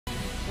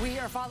We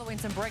are following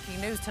some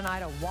breaking news tonight,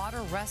 a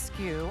water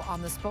rescue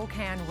on the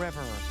Spokane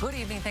River. Good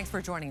evening. Thanks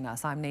for joining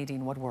us. I'm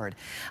Nadine Woodward.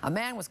 A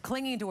man was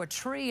clinging to a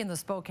tree in the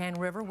Spokane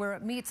River where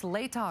it meets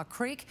Latah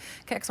Creek.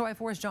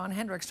 KXLY4's John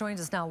Hendricks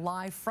joins us now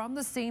live from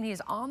the scene.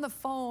 He's on the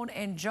phone.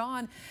 And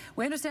John,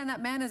 we understand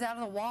that man is out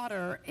of the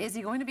water. Is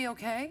he going to be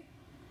okay?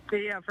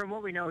 Yeah, from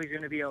what we know, he's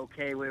going to be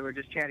okay. We were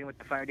just chatting with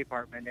the fire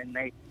department, and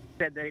they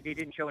said that he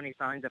didn't show any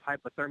signs of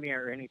hypothermia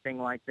or anything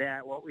like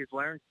that. What we've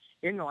learned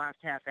in the last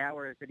half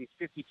hour is that he's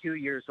 52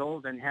 years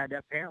old and had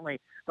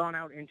apparently gone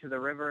out into the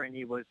river, and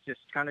he was just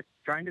kind of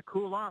trying to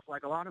cool off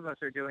like a lot of us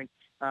are doing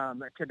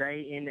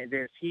today in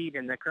this heat,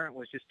 and the current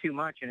was just too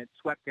much, and it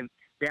swept him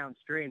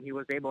downstream. He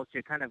was able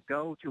to kind of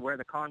go to where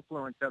the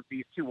confluence of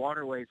these two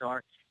waterways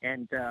are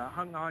and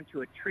hung on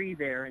to a tree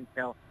there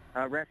until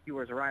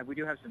rescuers arrived. We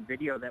do have some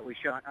video that we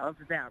shot of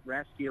that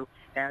rescue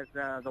as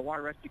the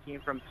water rescue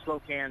team from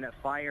Spokane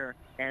Fire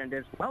and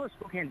as well as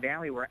Spokane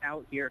Valley were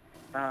out here.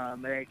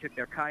 They took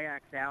their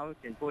kayaks out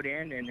and put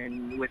in, and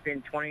then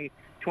within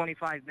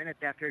 25 minutes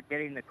after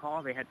getting the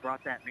call, they had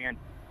brought that man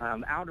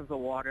out of the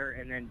water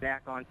and then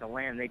back onto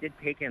land. They did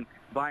take him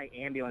by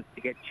ambulance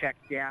to get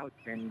checked out,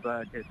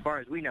 but as far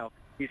as we know,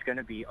 he's going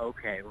to be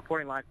okay.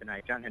 Reporting live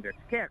tonight, John Hendricks,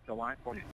 KXLY4 News.